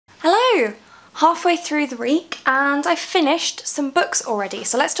So, halfway through the week and I finished some books already,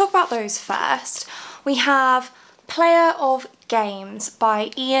 so let's talk about those first. We have Player of Games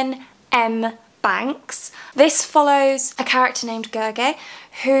by Ian M. Banks. This follows a character named Gerge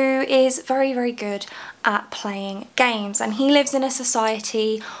who is very, very good at playing games, and he lives in a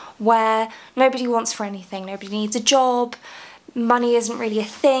society where nobody wants for anything. Nobody needs a job, money isn't really a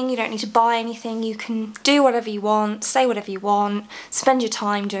thing, you don't need to buy anything, you can do whatever you want, say whatever you want, spend your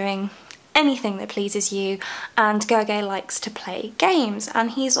time doing anything that pleases you, and Gerge likes to play games,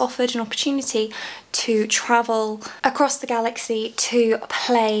 and he's offered an opportunity to travel across the galaxy to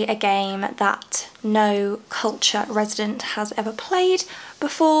play a game that no culture resident has ever played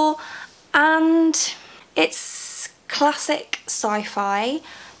before, and it's classic sci-fi.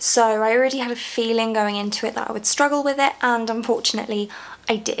 So I already had a feeling going into it that I would struggle with it, and unfortunately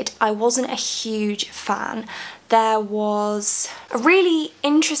I did. I wasn't a huge fan. There was a really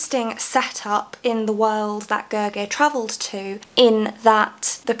interesting setup in the world that Gerge travelled to, in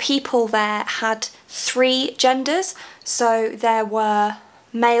that the people there had 3 genders. So there were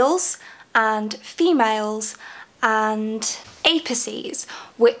males and females and apices,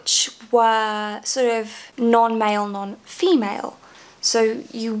 which were sort of non-male, non-female. So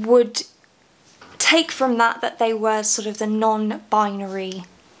you would take from that that they were sort of the non-binary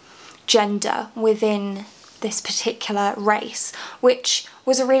gender within this particular race, which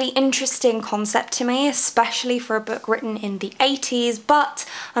was a really interesting concept to me, especially for a book written in the 80s, but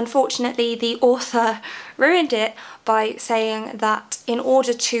unfortunately the author ruined it by saying that in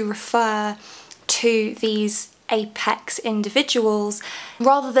order to refer to these apex individuals,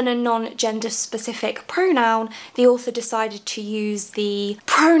 rather than a non-gender specific pronoun, the author decided to use the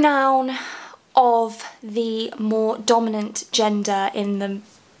pronoun of the more dominant gender in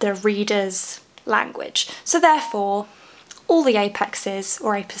the reader's language. So therefore, all the apexes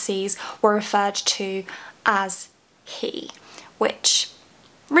or apices were referred to as he, which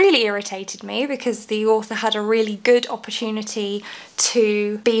really irritated me because the author had a really good opportunity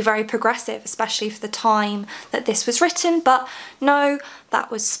to be very progressive, especially for the time that this was written, but no, that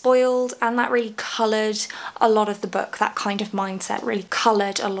was spoiled, and that really coloured a lot of the book. That kind of mindset really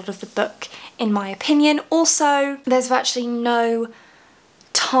coloured a lot of the book, in my opinion. Also, there's virtually no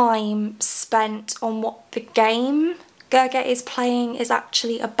time spent on what the game Gerge is playing is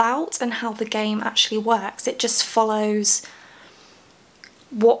actually about and how the game actually works. It just follows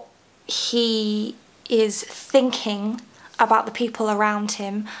what he is thinking about the people around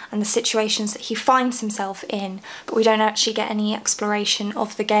him and the situations that he finds himself in, but we don't actually get any exploration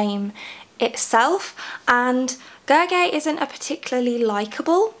of the game itself. And Gerge isn't a particularly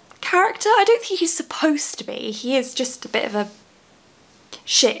likeable character. I don't think he's supposed to be. He is just a bit of a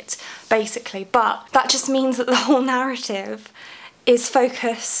shit, basically, but that just means that the whole narrative is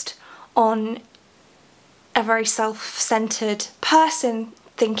focused on a very self-centered person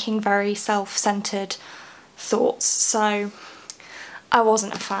thinking very self-centered thoughts. So I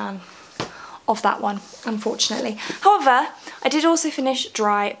wasn't a fan of that one, unfortunately. However, I did also finish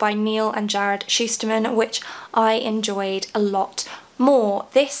Dry by Neil and Jared Schusterman, which I enjoyed a lot more.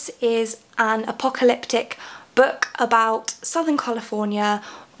 This is an apocalyptic book about Southern California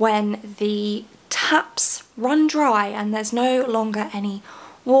when the taps run dry and there's no longer any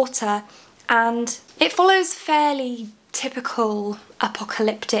water, and it follows fairly typical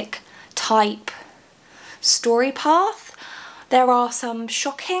apocalyptic type story path. There are some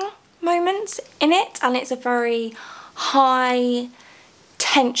shocking moments in it, and it's a very high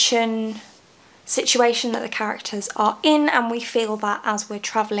tension situation that the characters are in, and we feel that as we're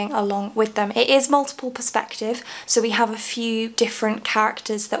travelling along with them. It is multiple perspective, so we have a few different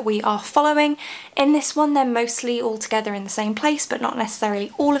characters that we are following. In this one, they're mostly all together in the same place, but not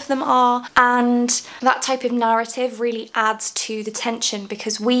necessarily all of them are, and that type of narrative really adds to the tension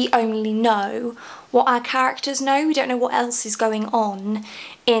because we only know what our characters know. We don't know what else is going on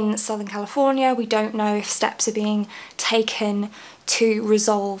in Southern California. We don't know if steps are being taken to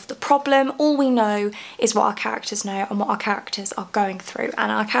resolve the problem. All we know is what our characters know and what our characters are going through,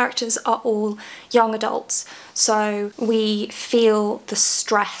 and our characters are all young adults, so we feel the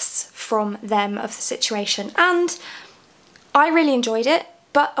stress from them of the situation, and I really enjoyed it.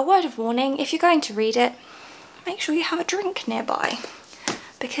 But a word of warning, if you're going to read it, make sure you have a drink nearby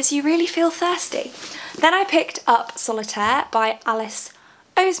because you really feel thirsty. Then I picked up Solitaire by Alice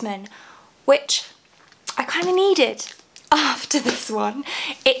Oseman, which I kind of needed after this one.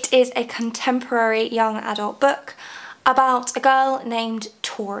 It is a contemporary young adult book about a girl named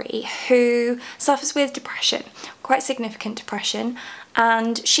Tori who suffers with depression, quite significant depression,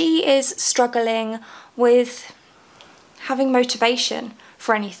 and she is struggling with having motivation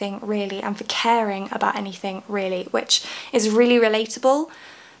for anything really and for caring about anything really, which is really relatable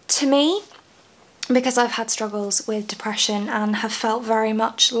to me because I've had struggles with depression and have felt very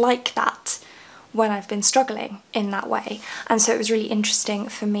much like that when I've been struggling in that way. And so it was really interesting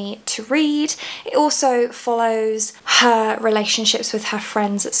for me to read. It also follows her relationships with her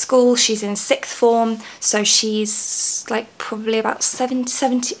friends at school. She's in sixth form, so she's like probably about 16,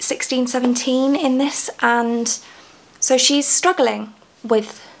 17 in this, and so she's struggling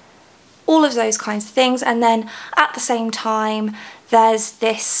with all of those kinds of things. And then at the same time there's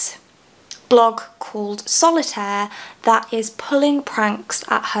this blog called Solitaire that is pulling pranks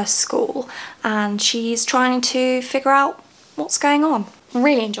at her school, and she's trying to figure out what's going on.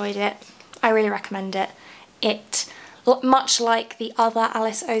 Really enjoyed it. I really recommend it. It, much like the other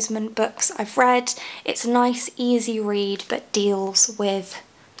Alice Oseman books I've read, it's a nice easy read but deals with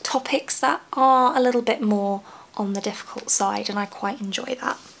topics that are a little bit more on the difficult side, and I quite enjoy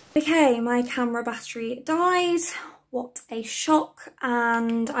that. Okay, my camera battery died. What a shock,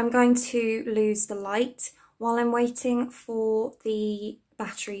 and I'm going to lose the light while I'm waiting for the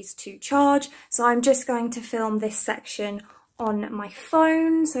batteries to charge. So I'm just going to film this section on my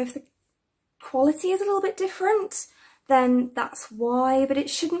phone. So if the quality is a little bit different, then that's why, but it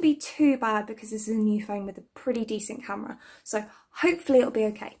shouldn't be too bad because this is a new phone with a pretty decent camera. So hopefully it'll be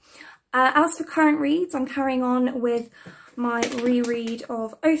okay. As for current reads, I'm carrying on with my reread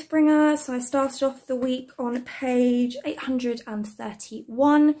of Oathbringer. So I started off the week on page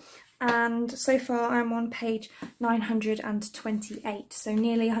 831 and so far I'm on page 928, so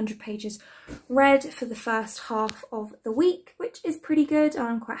nearly 100 pages read for the first half of the week, which is pretty good.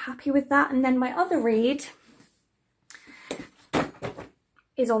 I'm quite happy with that. And then my other read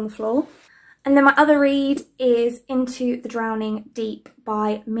is on the floor. And then my other read is Into the Drowning Deep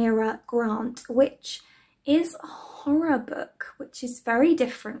by Mira Grant, which is a horror book, which is very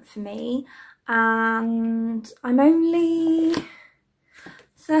different for me, and I'm only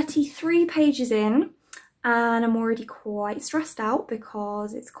 33 pages in and I'm already quite stressed out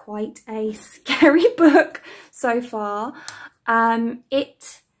because it's quite a scary book so far.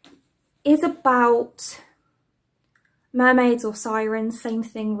 It is about mermaids or sirens, same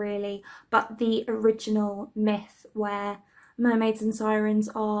thing really, but the original myth where mermaids and sirens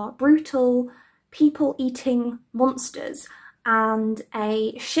are brutal people-eating monsters, and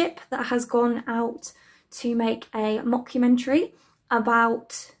a ship that has gone out to make a mockumentary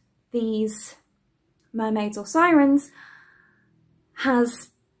about these mermaids or sirens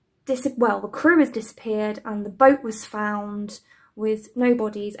has the crew has disappeared and the boat was found with no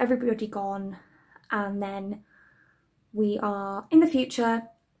bodies, everybody gone, and then we are in the future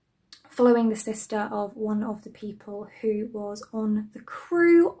following the sister of one of the people who was on the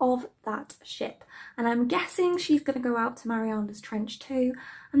crew of that ship. And I'm guessing she's going to go out to Mariana's Trench too,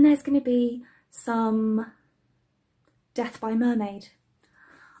 and there's going to be some death by mermaid.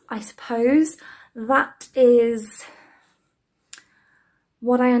 I suppose that is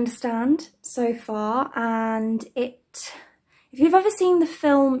what I understand so far, and if you've ever seen the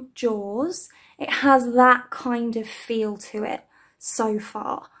film Jaws, it has that kind of feel to it so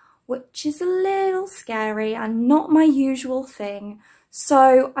far, which is a little scary and not my usual thing.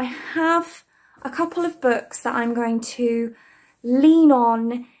 So I have a couple of books that I'm going to lean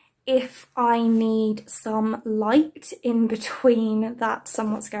on if I need some light in between that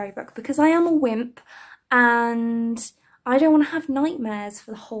somewhat scary book, because I am a wimp and I don't want to have nightmares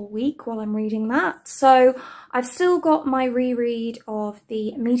for the whole week while I'm reading that. So I've still got my reread of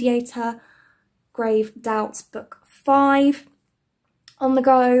The Mediator, Grave Doubts book 5 on the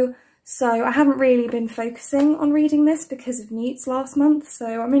go. So I haven't really been focusing on reading this because of Newt's last month,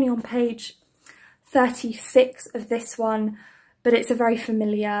 so I'm only on page 36 of this one, but it's a very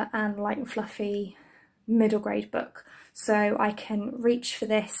familiar and light and fluffy middle grade book, so I can reach for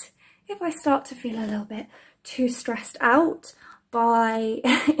this if I start to feel a little bit too stressed out by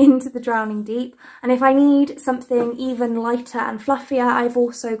Into the Drowning Deep. And if I need something even lighter and fluffier, I've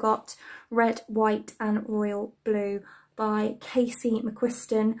also got Red, White and Royal Blue by Casey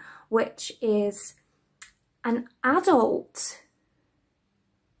McQuiston, which is an adult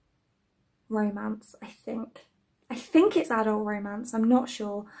romance, I think. I think it's adult romance, I'm not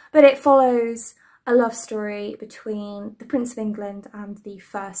sure, but it follows a love story between the Prince of England and the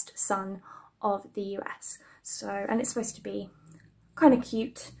first son of the US. So, and it's supposed to be kind of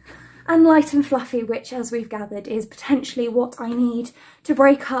cute and light and fluffy, which, as we've gathered, is potentially what I need to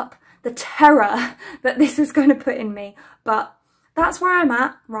break up the terror that this is going to put in me. But that's where I'm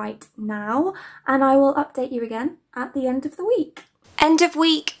at right now, and I will update you again at the end of the week. end of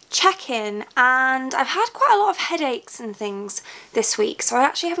week check-in, and I've had quite a lot of headaches and things this week, so I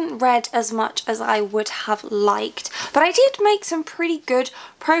actually haven't read as much as I would have liked, but I did make some pretty good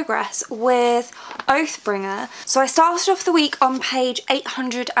progress with Oathbringer. So I started off the week on page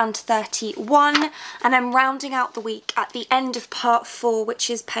 831 and I'm rounding out the week at the end of part 4, which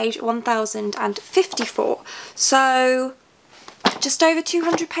is page 1054. So just over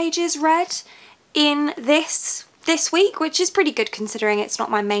 200 pages read in this week, which is pretty good considering it's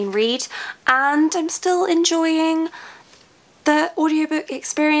not my main read, and I'm still enjoying the audiobook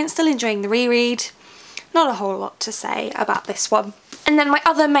experience, still enjoying the reread. Not a whole lot to say about this one. And then my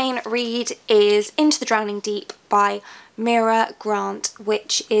other main read is Into the Drowning Deep by Mira Grant,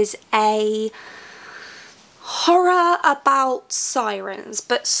 which is a horror about sirens,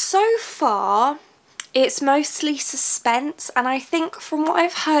 but so far it's mostly suspense, and I think from what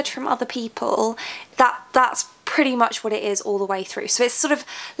I've heard from other people that's pretty much what it is all the way through. So it's sort of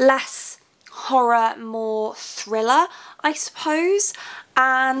less horror, more thriller, I suppose.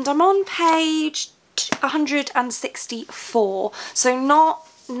 And I'm on page 164, so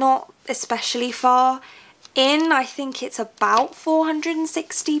not especially far in. I think it's about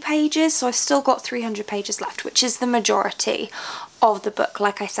 460 pages, so I've still got 300 pages left, which is the majority of the book.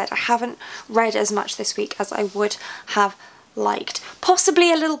 Like I said, I haven't read as much this week as I would have liked.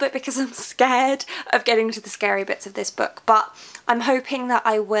 Possibly a little bit because I'm scared of getting to the scary bits of this book, but I'm hoping that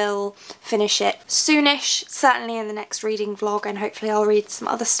I will finish it soonish, certainly in the next reading vlog, and hopefully I'll read some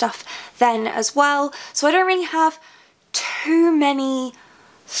other stuff then as well. So I don't really have too many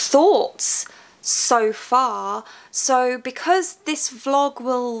thoughts so far, so because this vlog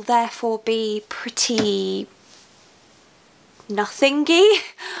will therefore be pretty nothingy,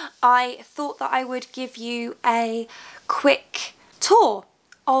 I thought that I would give you a quick tour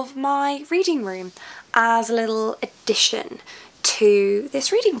of my reading room as a little addition to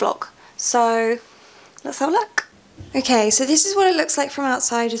this reading vlog. So let's have a look. Okay, so this is what it looks like from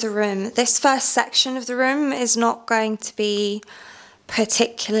outside of the room. This first section of the room is not going to be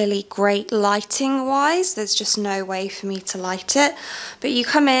particularly great lighting wise, there's just no way for me to light it, but you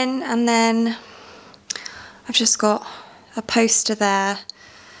come in and then I've just got a poster there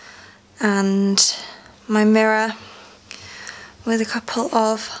and my mirror with a couple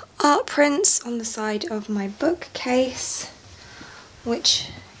of art prints on the side of my bookcase, which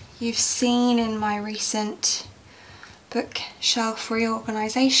you've seen in my recent bookshelf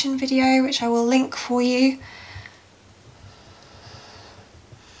reorganisation video, which I will link for you.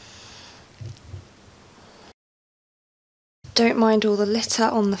 Don't mind all the litter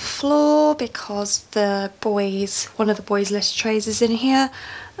on the floor because one of the boys' litter trays is in here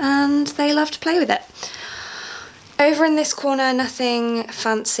and they love to play with it. Over in this corner, nothing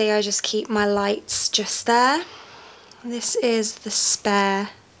fancy, I just keep my lights just there. This is the spare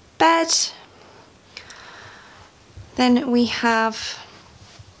bed. Then we have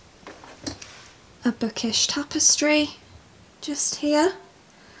a bookish tapestry just here,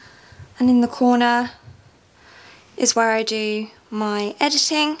 and in the corner is where I do my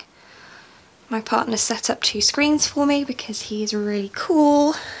editing. My partner set up 2 screens for me because he's really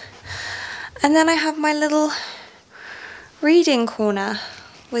cool. And then I have my little reading corner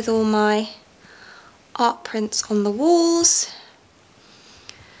with all my art prints on the walls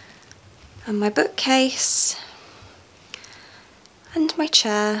and my bookcase and my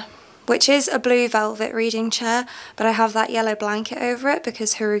chair, which is a blue velvet reading chair, but I have that yellow blanket over it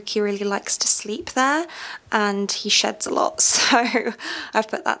because Haruki really likes to sleep there and he sheds a lot, so I've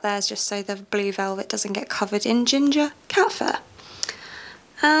put that there just so the blue velvet doesn't get covered in ginger cat fur.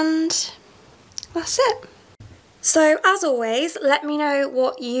 And that's it. So as always, let me know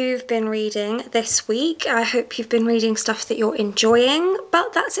what you've been reading this week. I hope you've been reading stuff that you're enjoying,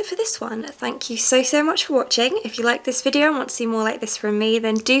 but that's it for this one. Thank you so much for watching. If you like this video and want to see more like this from me,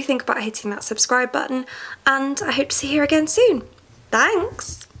 then do think about hitting that subscribe button, and I hope to see you here again soon.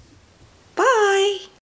 Thanks!